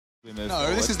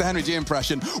No, this is the Henry G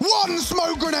impression. One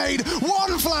smoke grenade,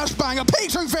 one flashbang, a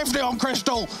P250 on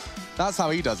Crystal. That's how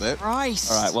he does it. Right.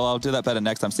 All right, well, I'll do that better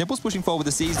next time. Simple's pushing forward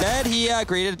with the CZ here,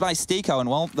 greeted by Stiko, and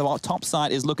well, the top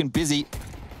side is looking busy.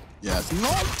 Yeah, it's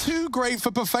not too great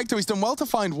for Perfecto. He's done well to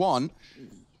find one.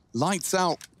 Lights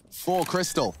out for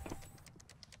Crystal.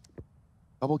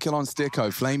 Double kill on Stiko.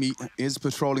 Flamey is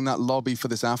patrolling that lobby for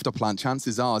this after plant.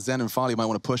 Chances are Zen and Farley might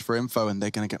want to push for info, and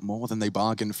they're going to get more than they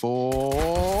bargained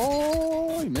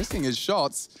for. Missing his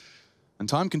shots. And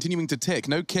time continuing to tick.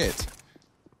 No kit.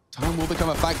 Time will become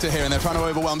a factor here, and they're trying to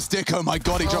overwhelm Stiko. My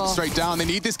God, he dropped straight down. They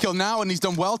need this kill now, and he's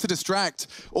done well to distract.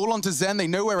 All onto Zen. They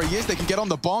know where he is. They can get on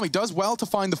the bomb. He does well to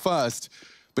find the first,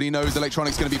 but he knows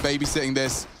Electronic's going to be babysitting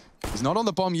this. He's not on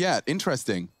the bomb yet.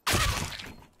 Interesting.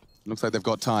 Looks like they've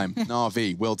got time.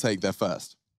 NaVi will take their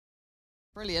first.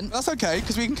 Brilliant. That's okay,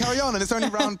 because we can carry on, and it's only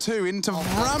round 2 into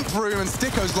ramp room, and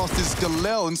Stiko's lost his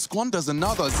Galil, and squanders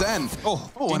another. Zen. Oh,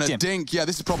 and a dink. Yeah,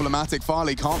 this is problematic.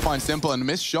 Farley can't find Simple, and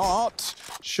missed shot.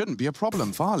 Shouldn't be a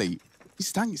problem. Farley,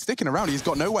 he's sticking around. He's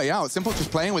got no way out. Simple just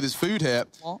playing with his food here.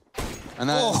 What? And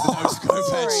that's the no-scope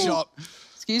headshot.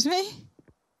 Excuse me?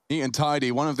 Neat and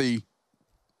tidy. One of the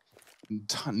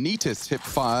neatest hit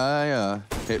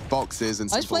boxes.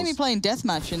 And Why is Flamey playing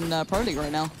deathmatch in Pro League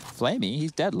right now? Flamey?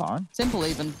 He's dead, Lauren. Simple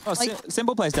even. Oh, like,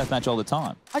 Simple plays deathmatch all the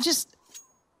time. I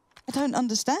don't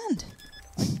understand.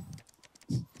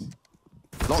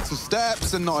 Lots of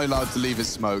steps and not allowed to leave his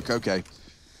smoke. Okay.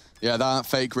 Yeah, that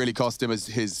fake really cost him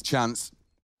his chance.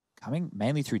 Coming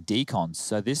mainly through decons,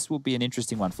 so this will be an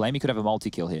interesting one. Flamey could have a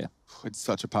multi-kill here. It's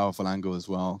such a powerful angle as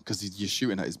well, because you're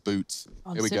shooting at his boots.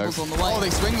 Here we go. On the way. Oh, they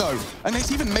swing though. And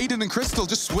it's even Maiden and Crystal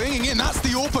just swinging in. That's the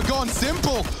AWP gone.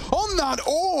 Simple on that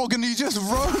AUG, and he just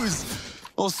rose.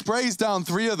 Or sprays down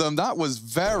 3 of them. That was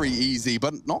very easy,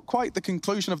 but not quite the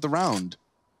conclusion of the round.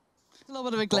 A little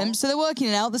bit of a glimpse. So they're working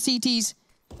it out. The CT's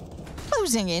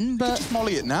closing in, but... Just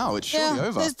molly it now. It's surely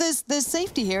over. There's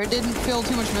safety here. It didn't feel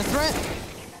too much of a threat.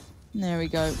 There we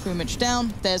go, Boomich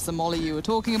down. There's the molly you were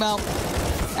talking about.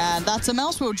 And that's a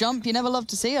mouse wheel jump you never love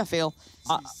to see, I feel.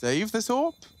 Save this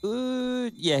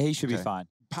AWP? Yeah, he should be fine.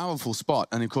 Powerful spot.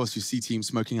 And of course, you see teams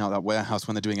smoking out that warehouse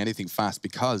when they're doing anything fast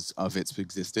because of its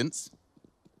existence.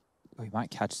 Oh, he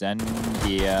might catch Zen.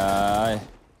 Yeah,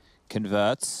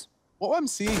 converts. What I'm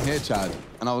seeing here, Chad,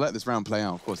 and I'll let this round play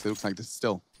out, of course, it looks like there's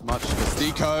still much for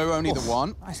Stiko, only the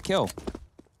one. Nice kill.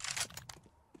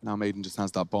 Now Maiden just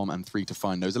has that bomb and 3 to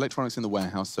find. Those Electronics in the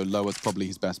warehouse, so Lower's probably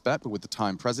his best bet, but with the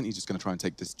time present, he's just going to try and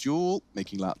take this duel,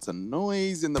 making lots of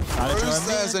noise in the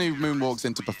process, and he moonwalks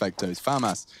into Perfecto's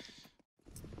FAMAS.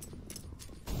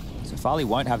 So Farley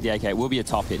won't have the AK. It will be a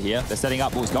top hit here. They're setting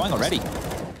up. What's going already?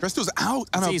 Crystal's out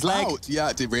and his leg.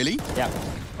 Yeah, did really? Yeah.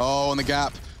 Oh, on the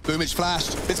gap. Boomich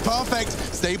flashed. It's perfect.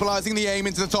 Stabilizing the aim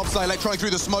into the top side. Electronic through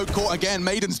the smoke court again.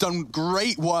 Maiden's done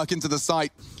great work into the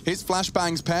site. His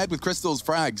flashbangs paired with Crystal's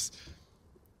frags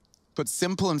put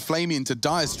Simple and Flamey into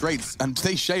dire straits, and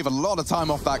they shave a lot of time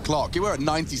off that clock. You were at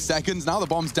 90 seconds. Now the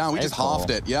bomb's down. We just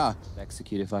halved it. Yeah.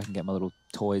 Execute if I can get my little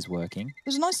toys working.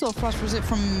 There's a nice little flash. Was it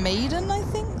from Maiden, I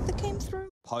think, that came through?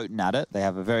 Potent at it. They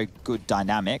have a very good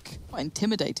dynamic. Quite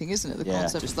intimidating, isn't it? The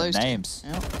concept of those names.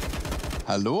 Yeah.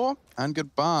 Hello and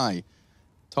goodbye.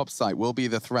 Top site will be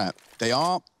the threat. They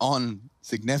are on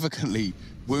significantly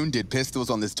wounded pistols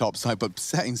on this top side, but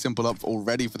setting Simple up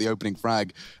already for the opening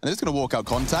frag. And they're just going to walk out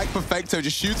contact. Perfecto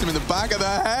just shoots him in the back of the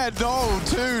head. No,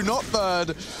 2, not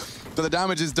 3rd. But the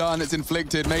damage is done. It's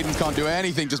inflicted. Maidens can't do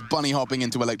anything, just bunny hopping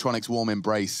into Electronics' warm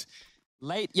embrace.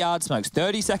 Late yard smokes,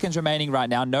 30 seconds remaining right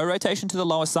now. No rotation to the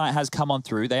lower site has come on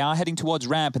through. They are heading towards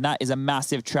ramp, and that is a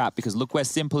massive trap because look where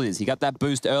Simple is. He got that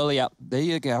boost earlier. There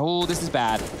you go. Oh, this is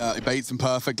bad. He baits him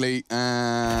perfectly,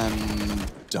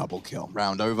 and double kill.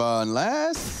 Round over,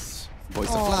 unless... Voice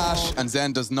of Flash, and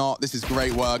Zen does not. This is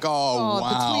great work. Oh,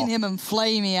 wow. Between him and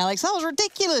Flamey, Alex, that was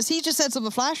ridiculous. He just sets up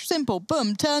a flash, Simple,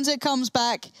 boom, turns it, comes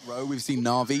back. Bro, we've seen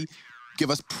NaVi give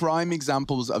us prime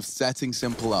examples of setting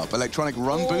Simple up. Electronic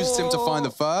run boosts him to find the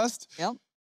first. Yep.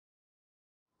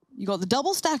 You got the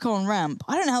double stack on ramp.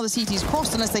 I don't know how the CT's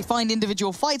crossed unless they find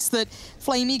individual fights that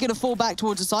Flamey gonna fall back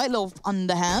towards the side, little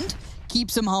underhand,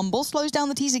 keeps him humble, slows down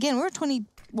the T's again. We're at 20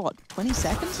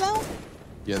 seconds now?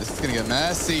 Yeah, this is gonna get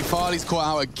messy. Farley's caught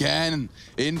out again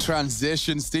in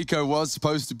transition. Stiko was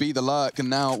supposed to be the lurk,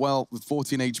 and now, well, with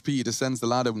 14 HP, he descends the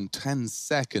ladder in 10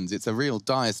 seconds. It's a real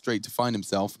dire strait to find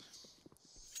himself.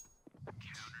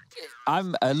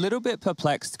 I'm a little bit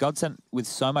perplexed. GODSENT with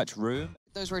so much room.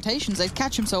 Those rotations, they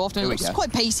catch him so often. It's go.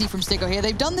 quite pacey from Sticko here.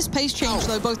 They've done this pace change,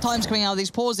 though, both times coming out of these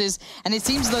pauses, and it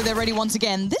seems as though they're ready once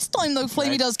again. This time, though,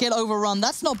 Flamey does get overrun.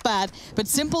 That's not bad, but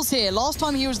Simple's here. Last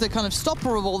time, he was the kind of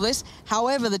stopper of all this.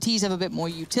 However, the T's have a bit more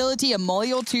utility, a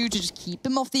molly or two to just keep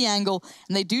him off the angle,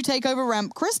 and they do take over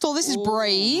ramp. Crystal, this is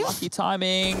brave. Lucky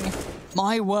timing.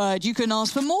 My word, you couldn't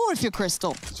ask for more if you're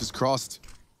Crystal. Just crossed.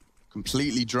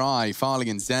 Completely dry. Farley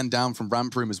and Zen down from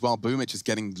ramp room as well. Boomich is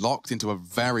getting locked into a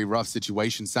very rough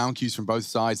situation. Sound cues from both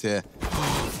sides here.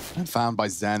 And found by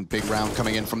Zen. Big round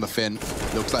coming in from the Finn.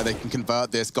 Looks like they can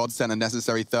convert this. GODSENT a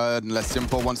necessary third, unless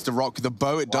Simple wants to rock the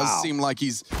boat. It does seem like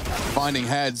he's finding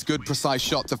heads. Good, precise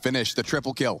shot to finish. The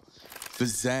triple kill for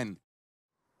Zen.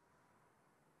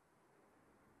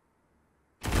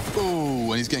 Ooh,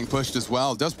 and he's getting pushed as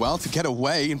well. Does well to get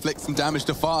away. Inflicts some damage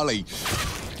to Farley.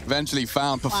 Eventually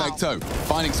found Perfecto,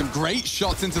 finding some great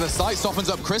shots into the site, softens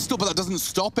up Crystal, but that doesn't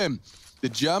stop him. The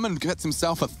German gets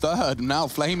himself a third, and now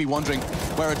Flamey wondering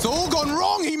where it's all gone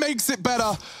wrong. He makes it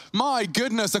better. My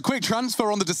goodness, a quick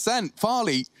transfer on the descent.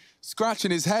 Farley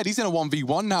scratching his head. He's in a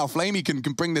 1v1 now. Flamey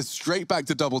can bring this straight back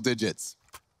to double digits.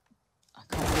 I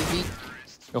can't believe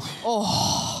he...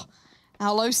 Oh,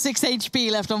 how low 6 HP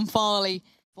left on Farley.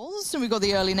 And we've got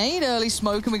the early nade, early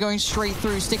smoke, and we're going straight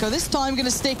through. Sticko this time going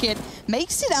to stick it.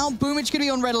 Makes it out. Boomich going to be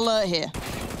on red alert here.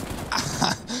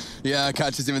 Yeah,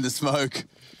 catches him in the smoke.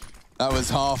 That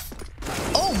was half.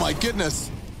 Oh my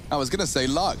goodness. I was going to say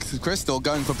luck. Crystal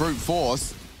going for brute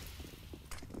force.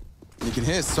 You can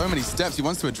hear so many steps. He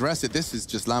wants to address it. This is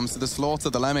just lambs to the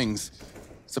slaughter. The Lemmings,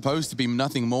 supposed to be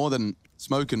nothing more than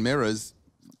smoke and mirrors,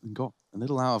 got a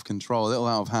little out of control, a little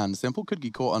out of hand. Simple could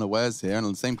get caught unawares here, and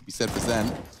the same could be said for Zen.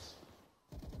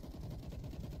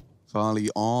 Farley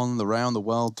on the round the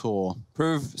world tour.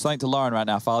 Prove something to Lauren right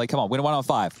now, Farley. Come on, win a 1 on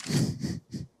 5.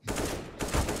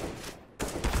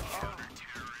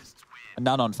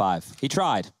 None on 5. He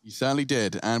tried. He certainly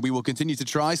did, and we will continue to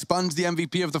try. Sponge the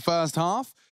MVP of the first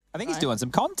half. I think he's doing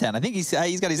some content. I think he's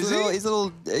got his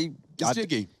little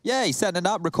jiggy. Yeah, he's setting it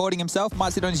up, recording himself.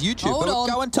 Might see it on his YouTube. Hold on.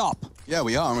 We're going top. Yeah,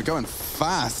 we are, and we're going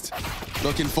fast.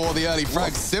 Looking for the early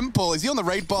frag. Simple. Is he on the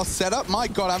raid boss setup? My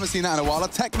God, I haven't seen that in a while. A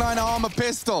Tech 9 armor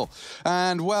pistol.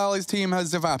 And, well, his team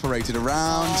has evaporated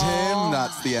around him.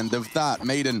 That's the end of that.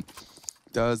 Maiden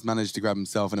does manage to grab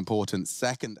himself an important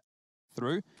second.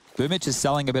 Through. Boomich is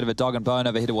selling a bit of a dog and bone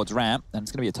over here towards ramp, and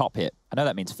it's going to be a top hit. I know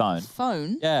that means phone.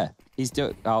 Phone? Yeah.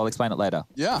 I'll explain it later.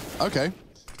 Yeah, okay.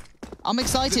 I'm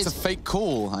excited. It's a fake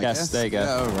call, I guess. Yes, there you go.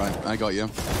 Yeah, all right, I got you.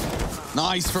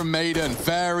 Nice from Maiden.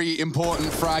 Very important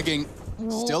fragging.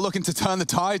 Still looking to turn the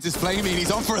tides is Flamey.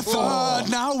 He's on for a third.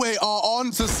 Now we are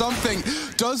on to something.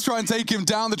 Does try and take him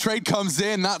down. The trade comes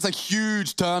in. That's a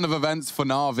huge turn of events for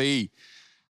NaVi.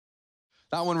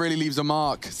 That one really leaves a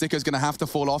mark. Sicko's going to have to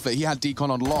fall off it. He had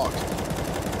Decon on lock.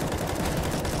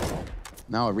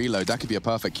 Now a reload. That could be a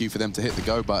perfect cue for them to hit the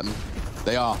go button.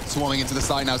 They are swarming into the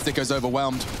site now. Sticko's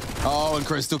overwhelmed. Oh, and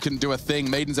Crystal couldn't do a thing.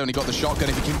 Maiden's only got the shotgun.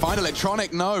 If he can find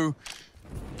Electronic, no.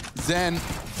 Zen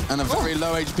and a very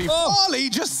low HP. Farley,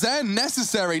 just Zen,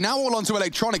 necessary. Now all onto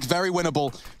Electronic, very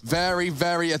winnable. Very,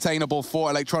 very attainable for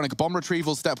Electronic. Bomb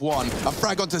retrieval, step 1. A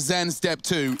frag onto Zen, step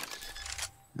 2.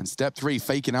 And step 3,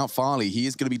 faking out Farley. He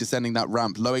is going to be descending that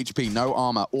ramp. Low HP, no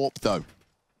armor. AWP, though.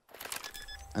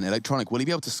 And Electronic, will he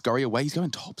be able to scurry away? He's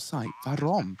going top side.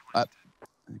 Varom.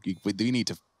 We do need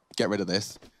to get rid of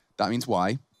this. That means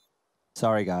why?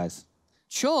 Sorry, guys.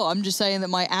 Sure, I'm just saying that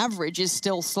my average is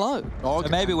still slow. Okay. So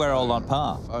maybe we're all on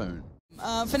par. Phone.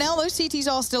 For now, those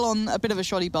CTs are still on a bit of a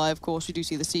shoddy buy, of course. We do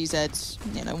see the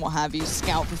CZs, you know, what have you.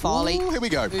 Scout for Farley. Ooh, here we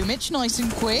go. Boomich, nice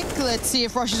and quick. Let's see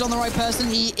if Rush is on the right person.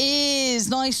 He is.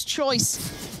 Nice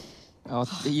choice. Oh,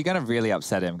 you're going to really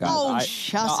upset him, guys. Oh,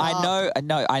 shut up.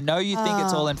 I know you think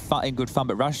it's all in good fun,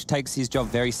 but Rush takes his job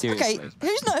very seriously. Okay,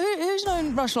 who's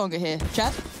known Rush longer here,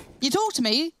 Chad? You talk to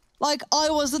me like I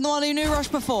wasn't the one who knew Rush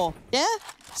before, yeah?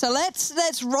 So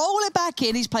let's roll it back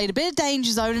in. He's played a bit of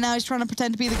Danger Zone, and now he's trying to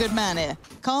pretend to be the good man here.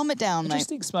 Calm it down, mate.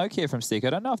 Interesting smoke here from Stick. I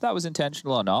don't know if that was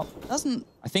intentional or not. Doesn't...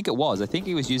 I think it was. I think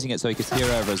he was using it so he could peer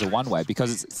over as a one-way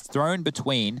because it's thrown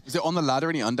between... Is it on the ladder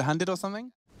and he underhanded or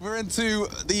something? We're into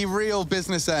the real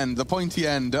business end, the pointy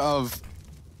end of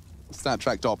Stat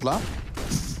Track Doppler.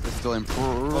 They're still in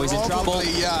he's in trouble.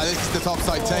 Yeah, this is the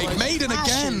topside take. Maiden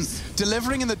again,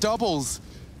 delivering in the doubles.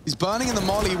 He's burning in the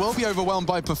molly. He will be overwhelmed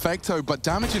by Perfecto, but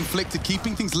damage inflicted,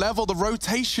 keeping things level. The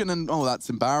rotation, and oh, that's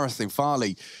embarrassing.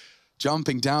 Farley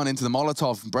jumping down into the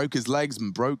Molotov and broke his legs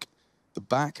and broke the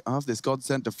back of this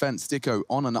GODSENT defense. Sticko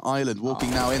on an island, walking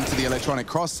now into the Electronic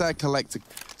crosshair, collect a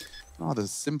rather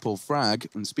simple frag.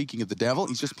 And speaking of the devil,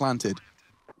 he's just planted.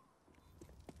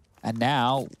 And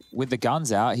now, with the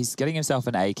guns out, he's getting himself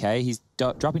an AK. He's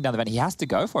dropping down the vent. He has to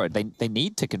go for it. They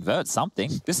need to convert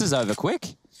something. This is over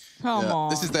quick. Come on.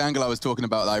 This is the angle I was talking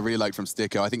about that I really like from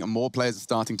Sticko. I think more players are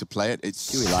starting to play it. It's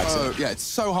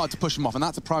so hard to push him off, and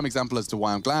that's a prime example as to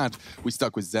why I'm glad we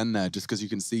stuck with Zen there, just because you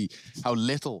can see how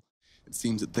little it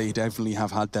seems that they definitely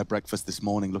have had their breakfast this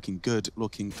morning, looking good,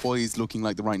 looking poised, looking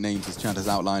like the right names, as Chad has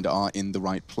outlined, are in the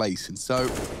right place. And so,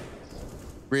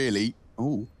 really,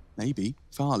 maybe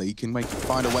Farley can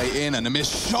find a way in, and a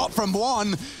missed shot from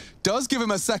one does give him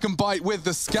a second bite with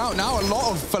the scout. Now a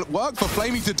lot of work for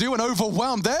Flamey to do, and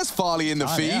overwhelmed. There's Farley in the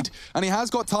feed, and he has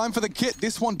got time for the kit.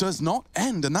 This one does not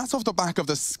end, and that's off the back of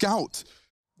the scout.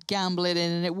 Gamble it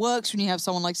in, and it works when you have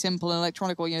someone like Simple and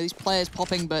Electronic, or, you know, these players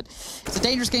popping, but it's a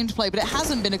dangerous game to play, but it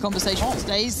hasn't been a conversation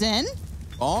today. Zen.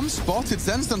 Bomb spotted.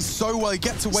 Zen's done so well. He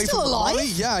gets away from Farley.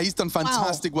 Yeah, he's done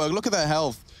fantastic work. Look at their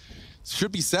health.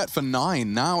 Should be set for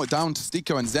 9. Now down to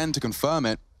Sticko and Zen to confirm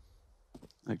it.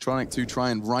 Electronic to try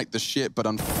and right the ship, but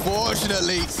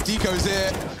unfortunately, Sticko's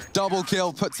here. Double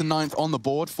kill, puts a 9th on the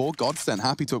board for GODSENT.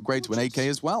 Happy to upgrade to an AK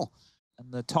as well.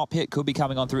 And the top hit could be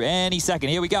coming on through any second.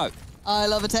 Here we go. I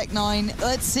love a Tech 9.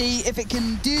 Let's see if it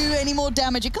can do any more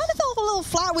damage. It kind of felt a little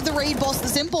flat with the raid boss. The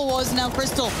Simple was. Now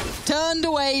Crystal turned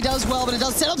away, does well, but it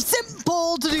does set up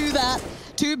Simple to do that.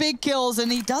 2 big kills,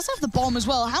 and he does have the bomb as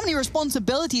well. How many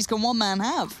responsibilities can one man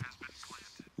have?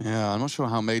 Yeah, I'm not sure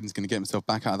how Maiden's going to get himself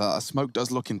back out of that. A smoke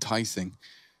does look enticing.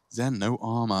 Zen, no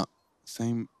armor.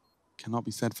 Same cannot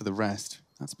be said for the rest.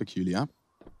 That's peculiar.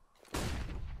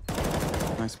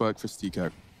 Nice work for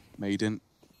Sticko. Maiden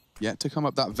yet to come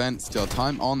up that vent still.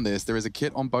 Time on this. There is a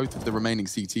kit on both of the remaining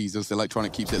CTs as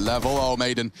Electronic keeps it level. Oh,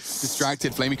 Maiden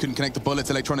distracted. Flamey couldn't connect the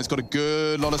bullets. Electronic's got a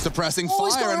good lot of suppressing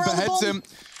fire and beheads him.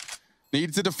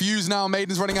 Needs to defuse now.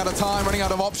 Maiden's running out of time, running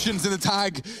out of options in the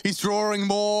tag. He's drawing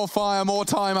more fire, more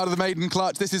time out of the Maiden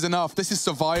clutch. This is enough. This is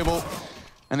survival.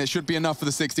 And it should be enough for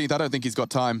the 16th. I don't think he's got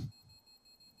time.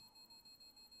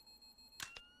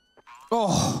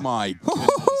 Oh my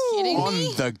goodness. On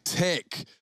the tick.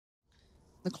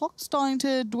 The clock's starting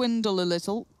to dwindle a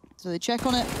little, so they check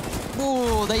on it.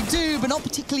 Oh, they do, but not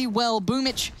particularly well.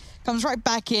 Boomich comes right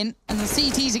back in, and the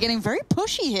CTs are getting very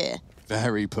pushy here.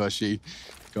 Very pushy.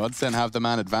 GODSENT have the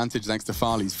man advantage thanks to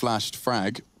Farley's flashed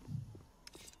frag.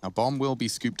 Now, bomb will be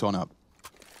scooped on up.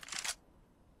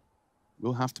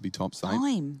 Will have to be top side.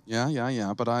 Time.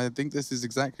 Yeah. But I think this is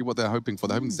exactly what they're hoping for.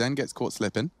 They're hoping Zen gets caught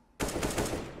slipping.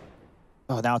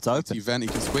 Oh, now it's open. Event, he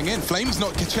can swing in. Flame's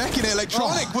not checking it.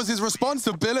 Electronic was his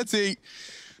responsibility.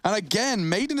 And again,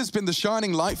 Maiden has been the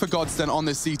shining light for GODSENT on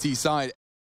this CT side.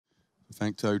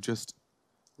 Perfecto, just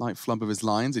light flub of his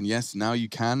lines. And yes, now you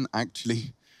can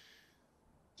actually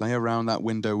play around that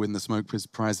window when the smoke is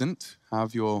present.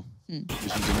 Have your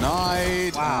vision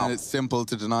denied. Wow. And it's simple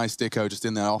to deny Sticko just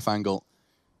in there off angle.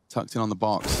 Tucked in on the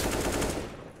box.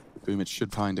 Boom, it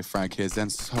should find a frag here.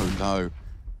 Zen's so low.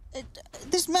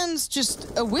 This man's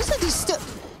just a wizard.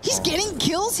 He's getting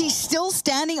kills. He's still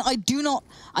standing. I do not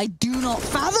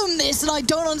fathom this, and I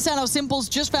don't understand how Simple's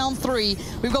just found 3.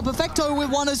 We've got Perfecto with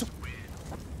 1 as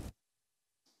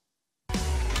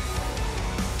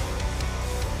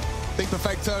Big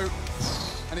Perfecto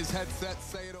and his headset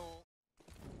say it all.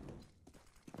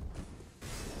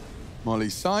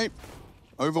 Molly's sight.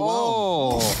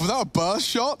 Overwhelmed. Oh. Without a burst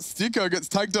shot, Sticko gets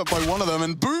tagged up by one of them,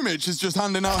 and Boomich is just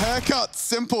handing out haircuts.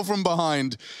 Simple from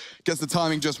behind. Gets the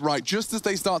timing just right. Just as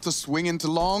they start to swing into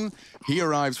long, he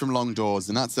arrives from long doors,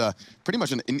 and that's pretty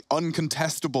much an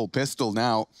uncontestable pistol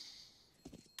now.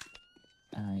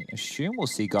 I assume we'll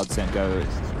see GODSENT go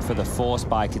for the force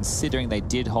buy, considering they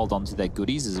did hold on to their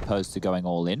goodies as opposed to going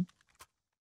all in.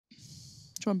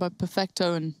 joined by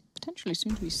Perfecto and potentially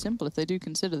soon to be Simple if they do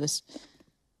consider this.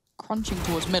 Crunching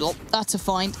towards middle. That's a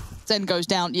find. Zen goes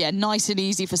down. Yeah, nice and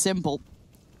easy for Simple.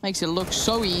 Makes it look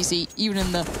so easy, even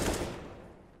in the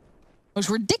most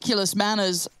ridiculous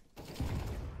manners.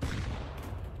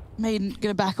 Maiden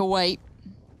gonna back away.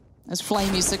 As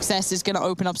Flamey's success is gonna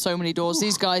open up so many doors.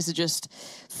 These guys are just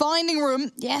finding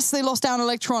room. Yes, they lost down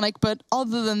Electronic, but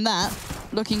other than that,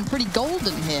 looking pretty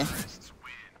golden here.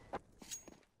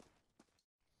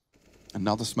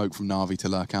 Another smoke from NaVi to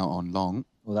lurk out on long.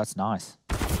 Well, that's nice.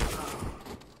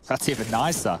 That's even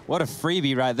nicer. What a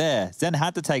freebie right there. Zen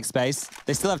had to take space.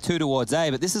 They still have 2 towards A,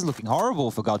 but this is looking horrible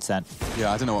for GODSENT.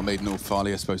 Yeah, I don't know what Maiden or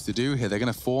Farley are supposed to do here. They're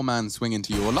going to 4-man swing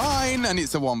into your line, and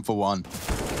it's a 1-for-1.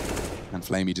 And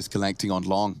Flamey just collecting on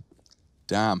long.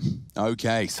 Damn.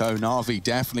 Okay, so NaVi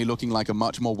definitely looking like a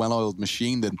much more well-oiled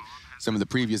machine than some of the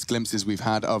previous glimpses we've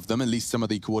had of them, at least some of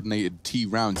the coordinated T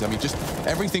rounds. I mean, just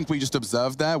everything we just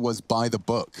observed there was by the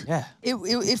book. Yeah.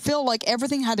 It felt like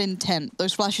everything had intent.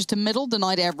 Those flashes to middle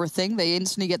denied everything. They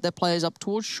instantly get their players up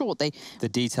towards short. The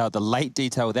detail, the late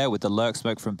detail there with the lurk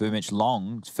smoke from Boomich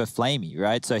long for Flamey,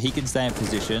 right? So he can stay in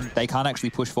position. They can't actually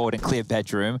push forward and clear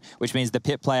bedroom, which means the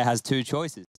pit player has two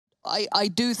choices. I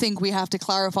do think we have to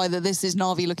clarify that this is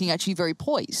NaVi looking actually very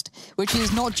poised, which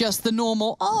is not just the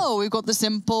normal, oh, we've got the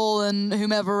Simple and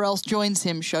whomever else joins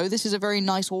him show. This is a very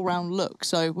nice all-round look.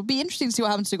 So it would be interesting to see what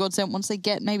happens to GODSENT once they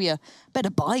get maybe a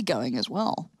better buy going as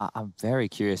well. I'm very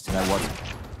curious to know what's...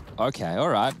 Okay, all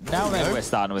right. Now maybe we're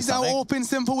starting with something. He's out AWPing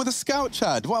Simple with a scout,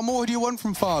 Chad. What more do you want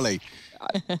from Farley?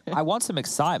 I want some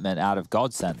excitement out of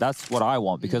GODSENT. That's what I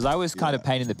want, because I was kind of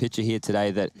painting the picture here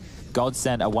today that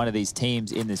GODSENT are one of these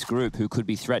teams in this group who could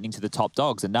be threatening to the top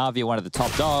dogs, and NaVi are one of the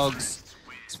top dogs.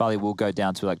 Farley will go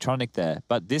down to Electronic there,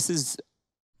 but this is...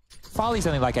 Farley's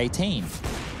only like 18.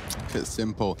 It's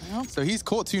Simple. Yep. So he's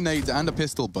caught 2 nades and a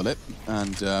pistol bullet,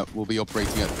 and will be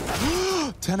operating at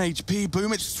 10 HP.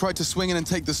 Boomich tried to swing in and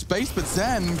take the space, but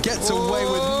Zen gets away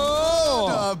with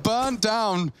murder. Burnt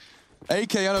down.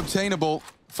 AK unobtainable.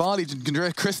 Farley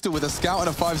and Crystal with a scout and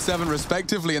a 5-7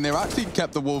 respectively, and they've actually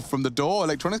kept the wolf from the door.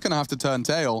 Electronic's going to have to turn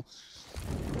tail.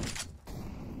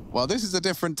 Well, this is a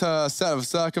different set of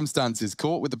circumstances.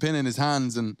 Caught with the pin in his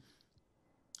hands, and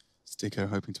Sticko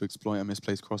hoping to exploit a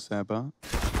misplaced crosshair, but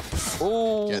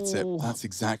gets it. That's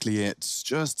exactly it. It's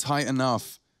just tight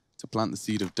enough to plant the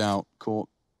seed of doubt. Caught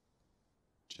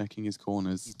checking his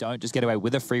corners. You don't just get away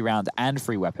with a free round and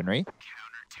free weaponry.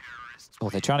 Oh,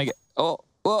 they're trying to get... Oh,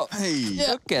 whoa. Hey.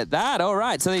 Look at that. All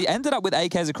right. So they ended up with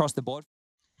AKs across the board.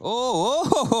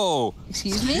 Oh.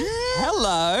 Excuse me?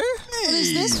 Hello. Hey. What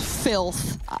is this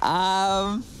filth?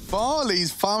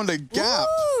 Farley's found a gap.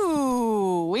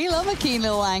 Ooh, we love a keen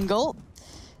little angle.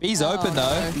 He's open,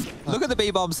 though. No. Look at the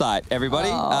B-bomb site, everybody.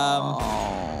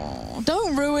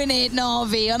 Don't ruin it,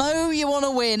 NaVi. I know you want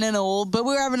to win and all, but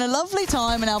we're having a lovely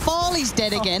time, and now Farley's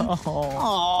dead again.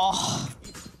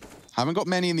 Haven't got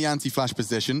many in the anti-flash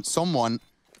position. Someone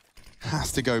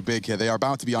has to go big here. They are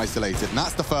about to be isolated, and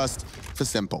that's the first for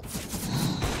Simple.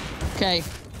 Okay,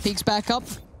 peeks back up,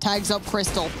 tags up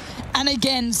Crystal. And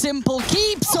again, Simple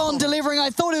keeps on delivering.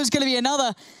 I thought it was going to be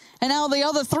another. And now the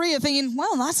other 3 are thinking,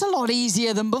 well, that's a lot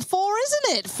easier than before,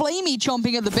 isn't it? Flamey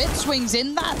chomping at the bit, swings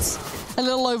in. That's a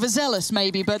little overzealous,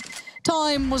 maybe. But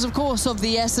time was, of course, of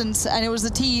the essence, and it was the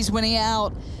T's winning it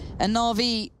out. And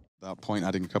NaVi... That point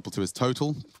adding a couple to his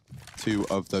total. 2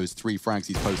 of those 3 frags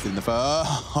he's posted in the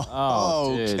first.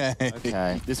 Okay.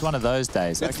 Okay. It's one of those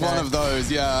days. It's one of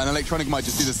those, yeah. And Electronic might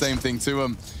just do the same thing to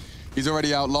him. He's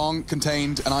already out long,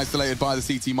 contained and isolated by the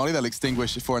CT molly. They'll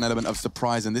extinguish for an element of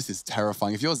surprise, and this is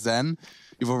terrifying. If you're Zen,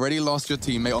 you've already lost your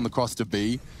teammate on the cross to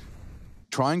B.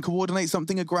 Try and coordinate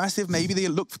something aggressive. Maybe they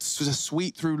look to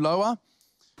sweep through lower.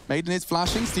 Maiden is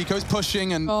flashing, Stico's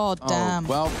pushing, and... Oh, damn.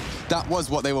 Well, that was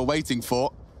what they were waiting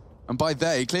for. And by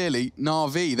they, clearly,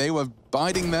 NaVi, they were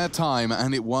biding their time,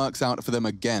 and it works out for them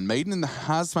again. Maiden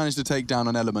has managed to take down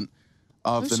an element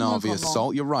of the NaVi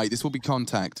assault. You're right, this will be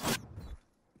contact.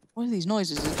 What are these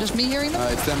noises? Is it just me hearing them?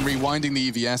 It's them rewinding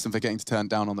the EVS and forgetting to turn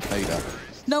down on the fader.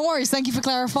 No worries, thank you for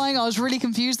clarifying. I was really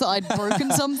confused that I'd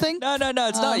broken something. No,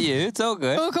 it's not you. It's all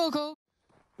good. Cool.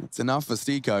 It's enough for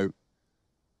Stico.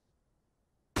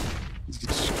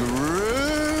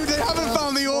 Screwed! They haven't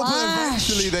found the orb, but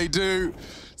eventually they do.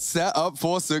 Set up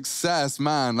for success.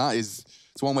 Man, it's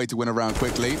one way to win a round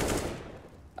quickly.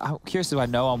 I'm curious why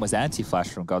no one was anti-flash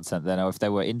from GODSENT then, or if they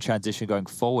were in transition going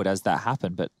forward as that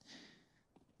happened, but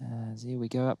as here we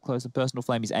go up close and personal.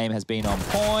 Flamey's aim has been on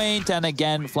point, and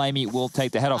again, Flamey will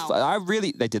take the head off.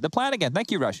 They did the plan again. Thank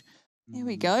you, Rush. Here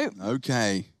we go.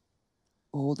 Okay.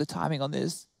 Oh, the timing on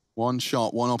this. One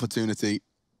shot, one opportunity.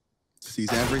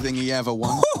 Sees everything he ever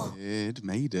wanted.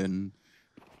 Maiden.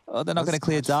 Oh, they're not going to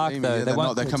clear dark, though.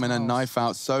 Yeah, they're coming and knife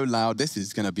out so loud. This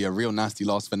is going to be a real nasty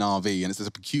loss for NaVi, and it's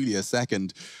a peculiar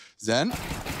second. Zen.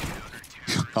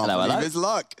 Can't believe his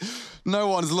luck. No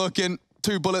one's looking.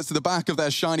 2 bullets to the back of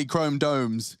their shiny chrome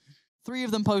domes. 3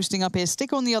 of them posting up here.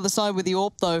 Stick on the other side with the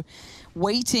AWP, though,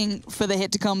 waiting for the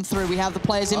hit to come through. We have the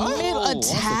players in middle. A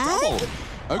tag?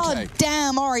 Okay. Oh,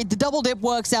 damn. All right, the double dip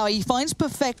works out. He finds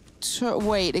perfect...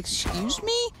 Wait, excuse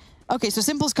me? Okay, so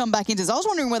Simple's come back into this. I was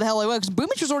wondering where the hell they were, because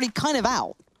Boomich was already kind of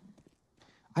out.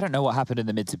 I don't know what happened in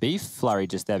the mid to B flurry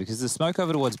just there, because the smoke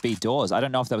over towards B doors. I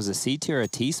don't know if that was a C tier or a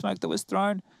T smoke that was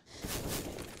thrown.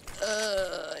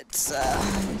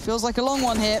 It feels like a long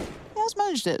one here. He has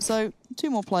managed it, so 2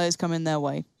 more players come in their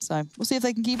way. So we'll see if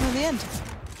they can keep it at the end.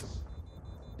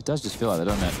 It does just feel like that,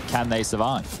 doesn't it? Can they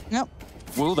survive? Yep.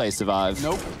 Will they survive?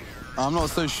 Nope. I'm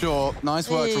not so sure. Nice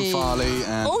work from Farley.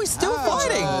 And oh, he's still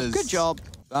fighting. Good job.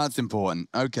 That's important.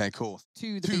 Okay, cool.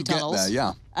 To the B tunnels. There,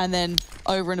 yeah. And then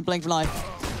over in a blink of an eye.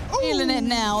 Feeling it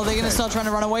now. They're going to start trying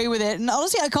to run away with it. And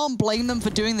honestly, I can't blame them for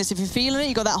doing this. If you're feeling it,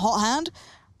 you got that hot hand,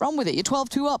 run with it. You're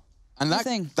 12-2 up. And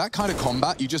that kind of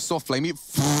combat, you just saw Flamey.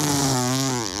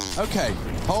 Okay,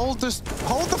 hold the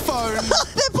phone.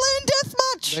 They're playing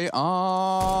deathmatch. They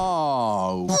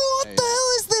are. What the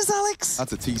hell is this, Alex?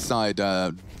 That's a T-side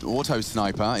auto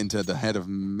sniper into the head of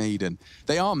Maiden.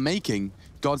 They are making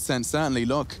GODSENT certainly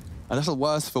look a little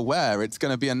worse for wear. It's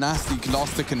going to be a nasty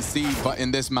loss to concede, but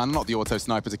in this man, not the auto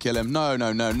sniper to kill him. No. Do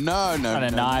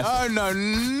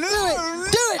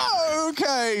it.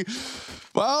 Okay.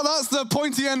 Well, that's the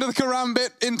pointy end of the karambit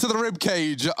into the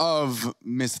ribcage of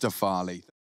Mr. Farley.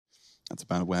 That's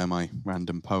about where my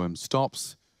random poem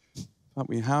stops. But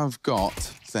we have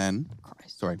got Zen.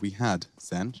 Sorry, we had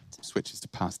Zen. Switches to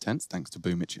past tense thanks to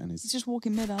Boomich and his... He's just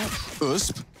walking mid, Alex.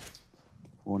 USP.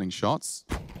 Warning shots.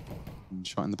 And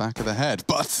shot in the back of the head.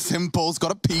 But Simple's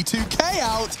got a P2K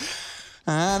out.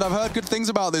 And I've heard good things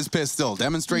about this pistol.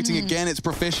 Demonstrating again its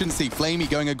proficiency. Flamey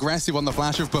going aggressive on the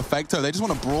flash of Perfecto. They just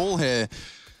want to brawl here.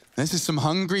 This is some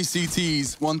hungry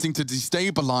CTs wanting to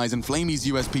destabilize, and Flamey's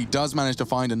USP does manage to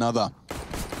find another.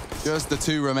 Just the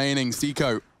two remaining.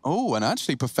 Seco. Oh, and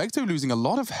actually Perfecto losing a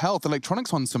lot of health.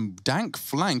 Electronics on some dank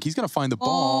flank. He's going to find the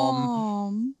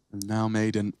bomb. And now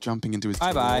Maiden jumping into his...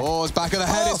 Bye-bye. Oh, it's back of the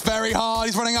head. It's very hard.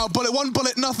 He's running out of bullet. One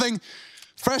bullet, nothing.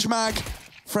 Fresh mag.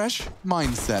 Fresh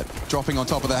mindset. Dropping on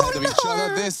top of the head of each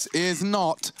other. This is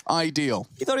not ideal.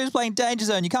 You thought he was playing Danger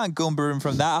Zone. You can't Goomba him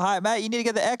from that height, mate. You need to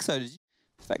get the Exo.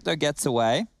 Perfecto gets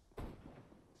away.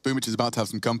 Boomich is about to have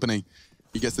some company.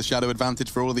 He gets the shadow advantage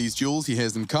for all of these duels. He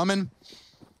hears them coming.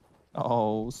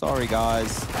 Oh, sorry,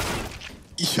 guys.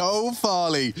 Yo,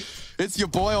 Farley. It's your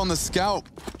boy on the scout.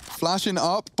 Flashing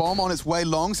up. Bomb on its way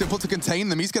long. Simple to contain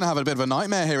them. He's going to have a bit of a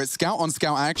nightmare here. It's scout on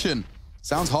scout action.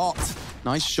 Sounds hot.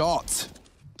 Nice shot.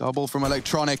 Double from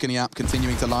Electronic, and Yap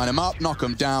continuing to line him up. Knock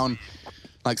him down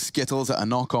like Skittles at a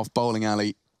knockoff bowling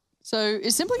alley. So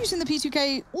is Simple using the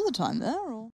P2K all the time there,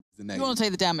 or you want to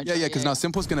take the damage? Yeah, because now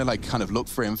Simple's going to like kind of look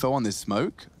for info on this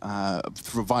smoke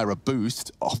via a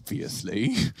boost,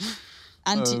 obviously.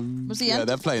 Was the yeah,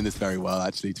 they're playing this very well,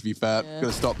 actually, to be fair. Yeah. Got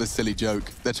to stop this silly joke.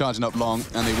 They're charging up long,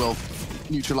 and they will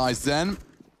neutralize Zen.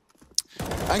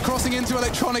 And crossing into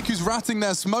Electronic, who's ratting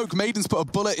their smoke. Maiden's put a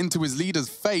bullet into his leader's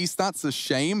face. That's a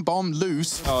shame. Bomb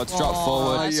loose. Oh, it's dropped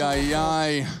forward.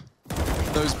 Ay.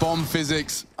 Those bomb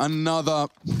physics, another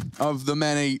of the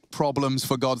many problems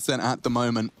for GODSENT at the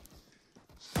moment.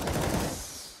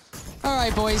 All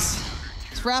right, boys.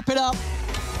 Let's wrap it up.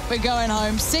 We're going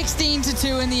home.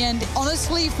 16-2 in the end.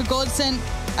 Honestly, for GODSENT,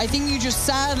 I think you just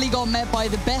sadly got met by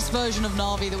the best version of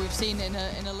NaVi that we've seen in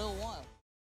a little while.